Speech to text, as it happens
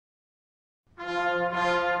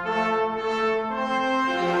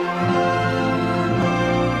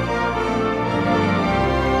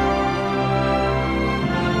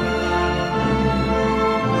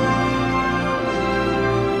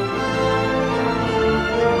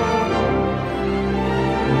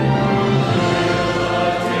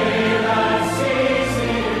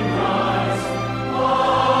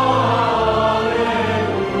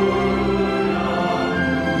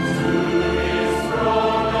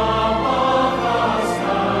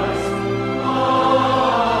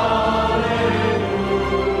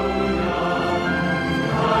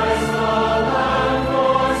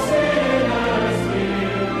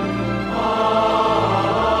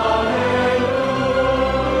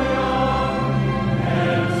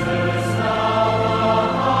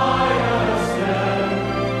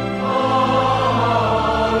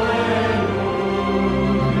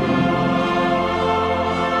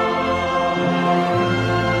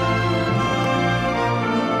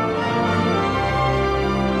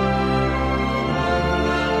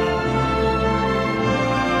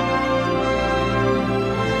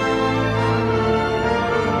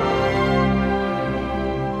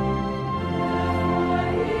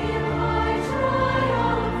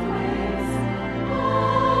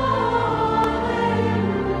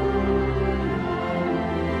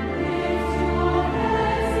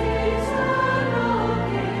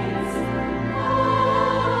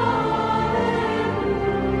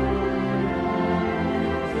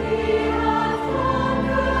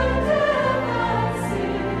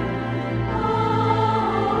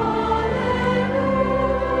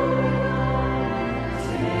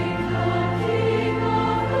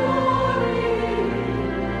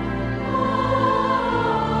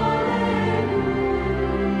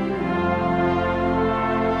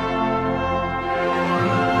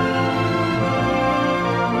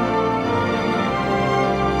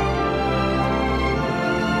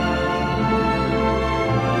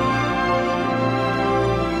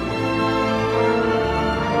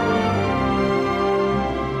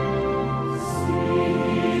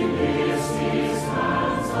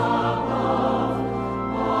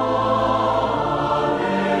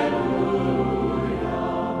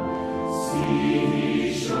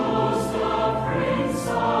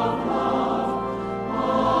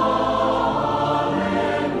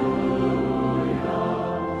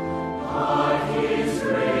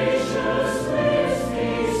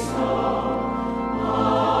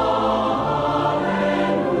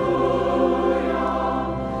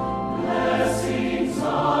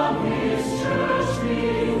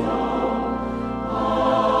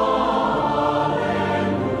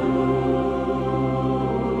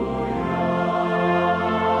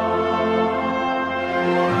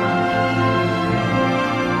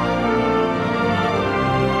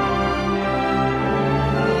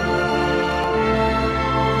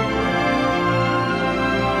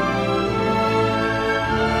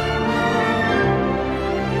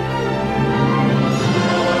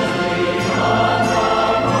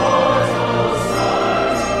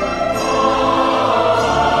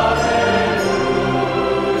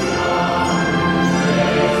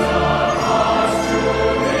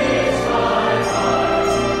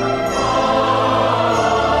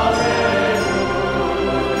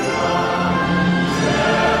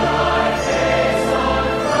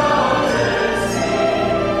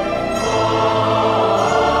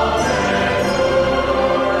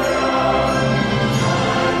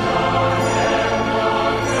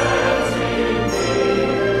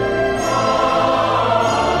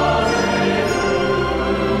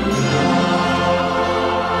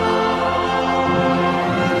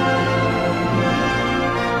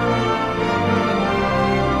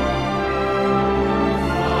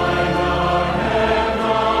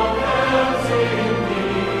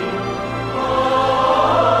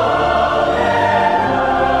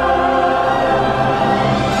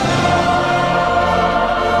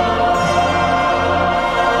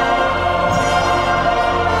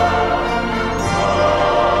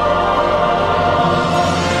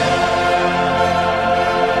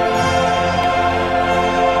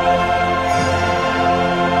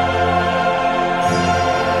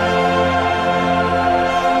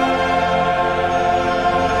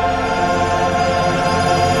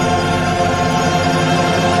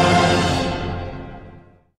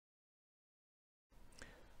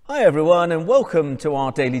Hi everyone, and welcome to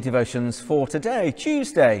our daily devotions for today,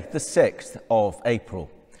 Tuesday, the 6th of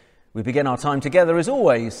April. We begin our time together as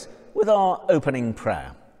always with our opening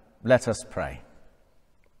prayer. Let us pray.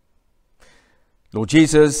 Lord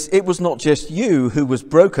Jesus, it was not just you who was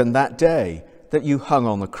broken that day that you hung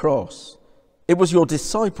on the cross. It was your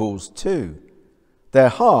disciples too. Their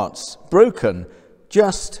hearts broken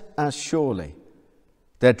just as surely.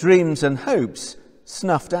 Their dreams and hopes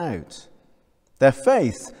snuffed out. Their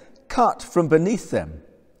faith cut from beneath them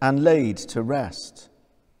and laid to rest.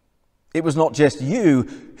 It was not just you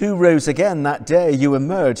who rose again that day you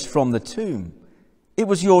emerged from the tomb. It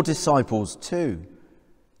was your disciples too,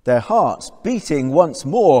 their hearts beating once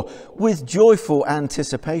more with joyful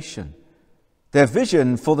anticipation, their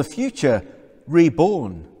vision for the future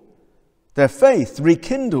reborn, their faith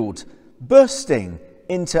rekindled, bursting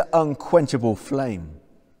into unquenchable flame.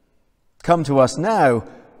 Come to us now,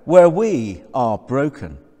 where we are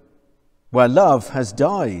broken, where love has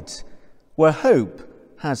died, where hope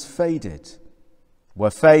has faded, where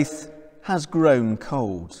faith has grown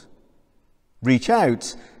cold. Reach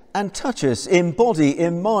out and touch us in body,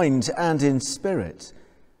 in mind, and in spirit,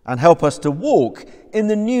 and help us to walk in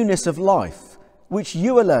the newness of life which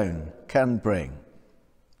you alone can bring.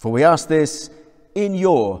 For we ask this in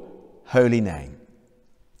your holy name.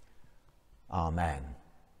 Amen.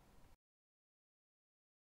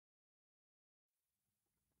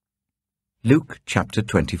 Luke chapter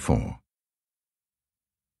 24.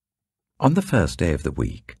 On the first day of the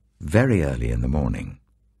week, very early in the morning,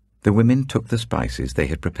 the women took the spices they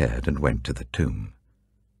had prepared and went to the tomb.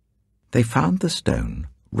 They found the stone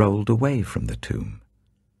rolled away from the tomb,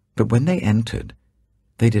 but when they entered,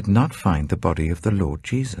 they did not find the body of the Lord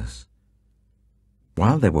Jesus.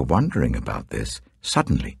 While they were wondering about this,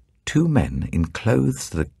 suddenly 2 men in clothes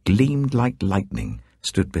that gleamed like lightning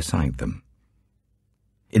stood beside them.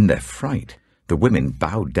 In their fright, the women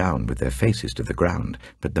bowed down with their faces to the ground,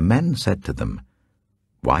 but the men said to them,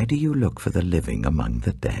 "Why do you look for the living among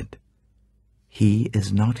the dead? He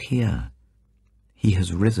is not here. He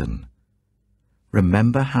has risen.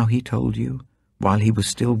 Remember how he told you, while he was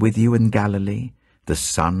still with you in Galilee, the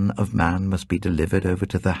Son of Man must be delivered over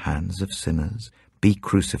to the hands of sinners, be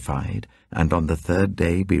crucified, and on the 3rd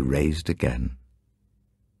day be raised again."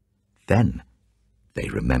 Then they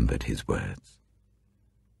remembered his words.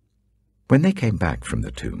 When they came back from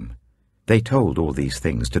the tomb, they told all these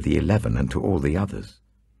things to the 11 and to all the others.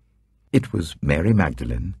 It was Mary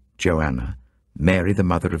Magdalene, Joanna, Mary the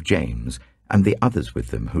mother of James, and the others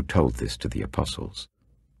with them who told this to the apostles.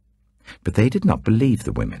 But they did not believe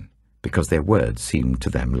the women, because their words seemed to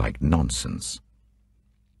them like nonsense.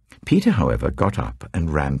 Peter, however, got up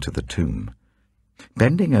and ran to the tomb.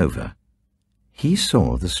 Bending over, he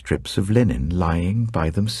saw the strips of linen lying by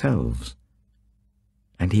themselves,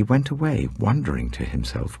 and he went away, wondering to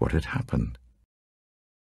himself what had happened.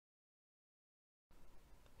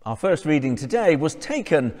 Our first reading today was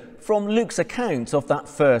taken from Luke's account of that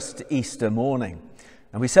first Easter morning.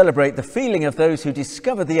 And we celebrate the feeling of those who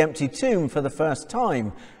discover the empty tomb for the first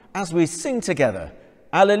time as we sing together,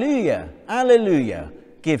 "Alleluia, Alleluia,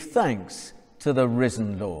 give thanks to the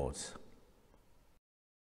risen Lord."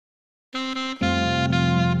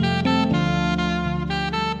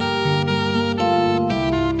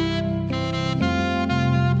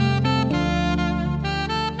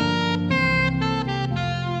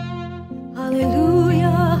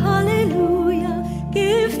 Hallelujah, hallelujah,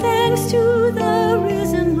 give thanks to the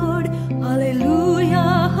risen Lord.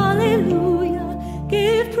 Hallelujah, hallelujah,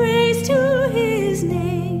 give praise to his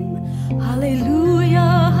name.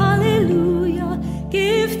 Hallelujah, hallelujah,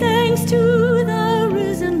 give thanks to the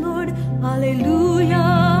risen Lord. Hallelujah,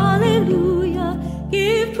 hallelujah,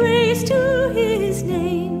 give praise to his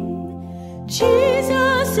name.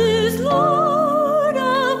 Jesus is Lord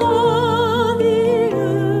of all the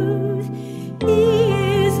earth.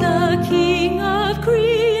 He is the King of creation.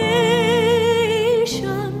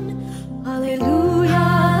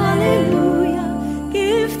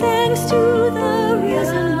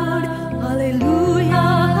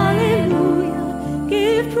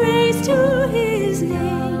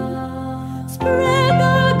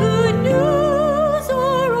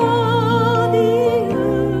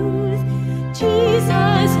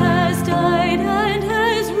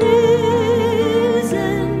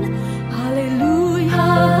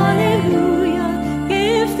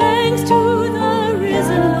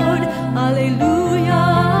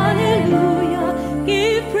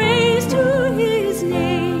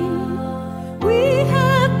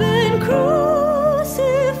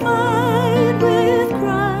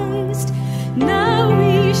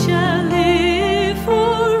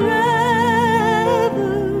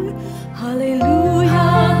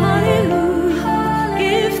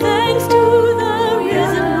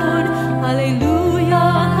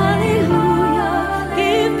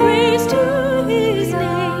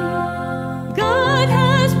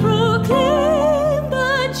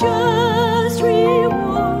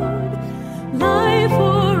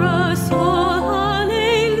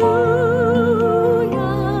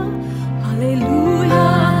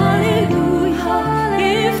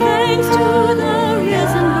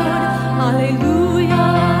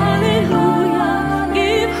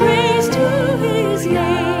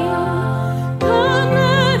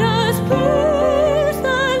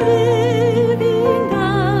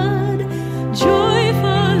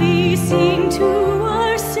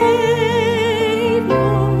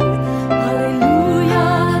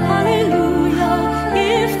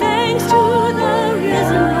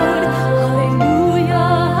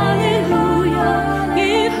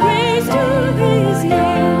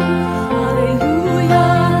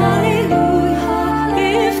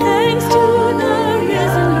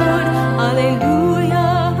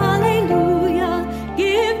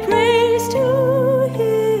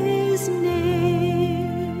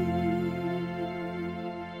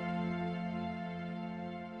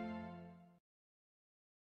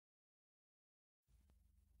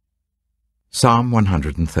 Psalm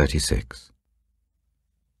 136.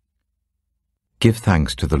 Give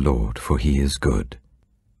thanks to the Lord, for he is good.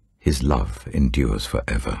 His love endures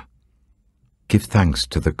forever. Give thanks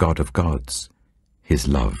to the God of gods. His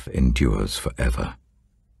love endures forever.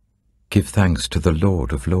 Give thanks to the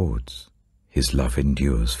Lord of lords. His love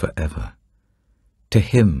endures forever. To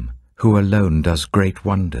him who alone does great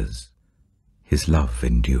wonders. His love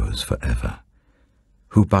endures forever.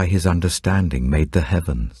 Who by his understanding made the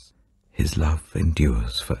heavens. His love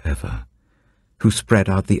endures forever. Who spread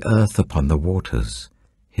out the earth upon the waters.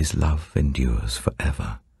 His love endures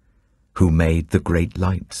forever. Who made the great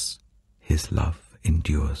lights. His love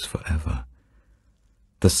endures forever.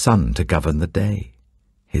 The sun to govern the day.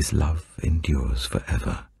 His love endures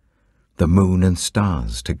forever. The moon and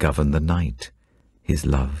stars to govern the night. His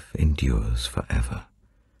love endures forever.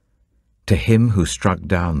 To him who struck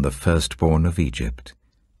down the firstborn of Egypt.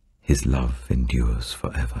 His love endures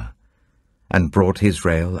forever. And brought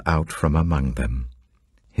Israel out from among them.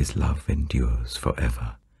 His love endures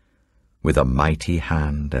forever. With a mighty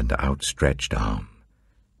hand and outstretched arm.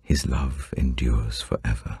 His love endures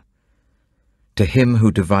forever. To him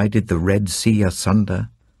who divided the Red Sea asunder.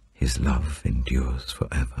 His love endures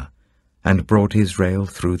forever. And brought Israel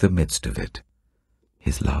through the midst of it.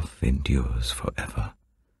 His love endures forever.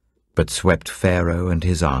 But swept Pharaoh and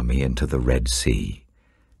his army into the Red Sea.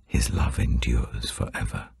 His love endures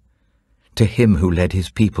forever. To him who led his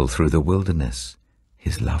people through the wilderness.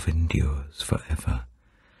 His love endures forever.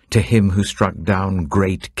 To him who struck down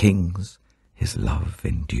great kings. His love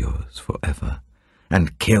endures forever.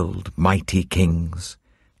 And killed mighty kings.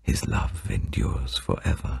 His love endures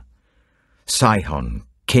forever. Sihon,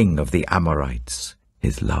 king of the Amorites.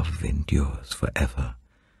 His love endures forever.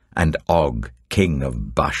 And Og, king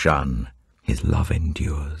of Bashan. His love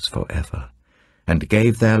endures forever. And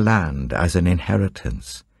gave their land as an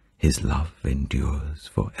inheritance. His love endures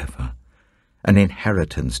forever. An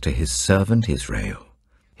inheritance to his servant Israel.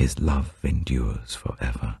 His love endures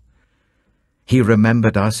forever. He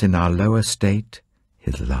remembered us in our low estate.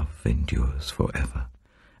 His love endures forever.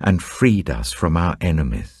 And freed us from our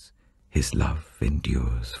enemies. His love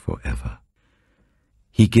endures forever.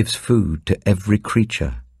 He gives food to every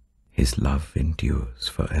creature. His love endures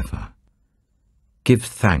forever. Give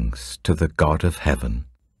thanks to the God of heaven.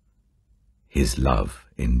 His love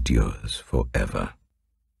endures forever.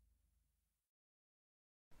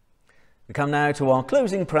 We come now to our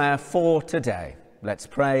closing prayer for today. Let's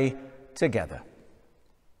pray together.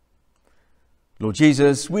 Lord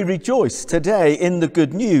Jesus, we rejoice today in the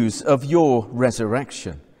good news of your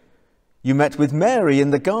resurrection. You met with Mary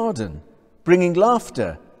in the garden, bringing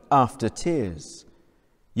laughter after tears.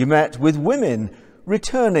 You met with women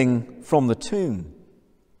returning from the tomb,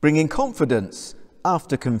 bringing confidence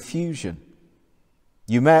after confusion.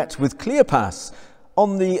 You met with Cleopas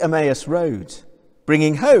on the Emmaus road,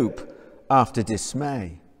 bringing hope after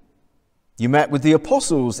dismay. You met with the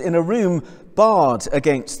apostles in a room barred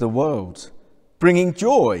against the world, bringing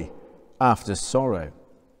joy after sorrow.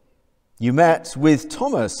 You met with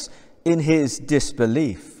Thomas in his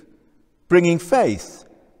disbelief, bringing faith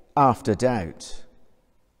after doubt.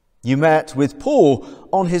 You met with Paul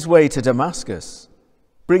on his way to Damascus,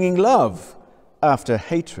 bringing love after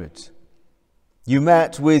hatred. You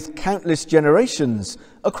met with countless generations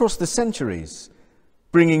across the centuries,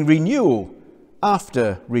 bringing renewal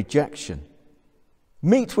after rejection.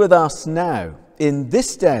 Meet with us now, in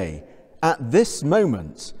this day, at this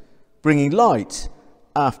moment, bringing light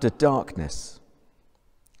after darkness.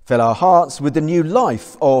 Fill our hearts with the new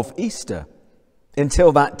life of Easter,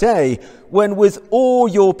 until that day when with all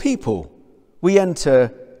your people we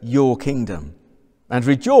enter your kingdom and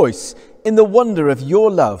rejoice in the wonder of your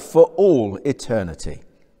love for all eternity.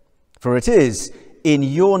 For it is in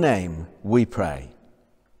your name we pray.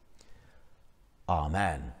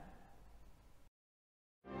 Amen.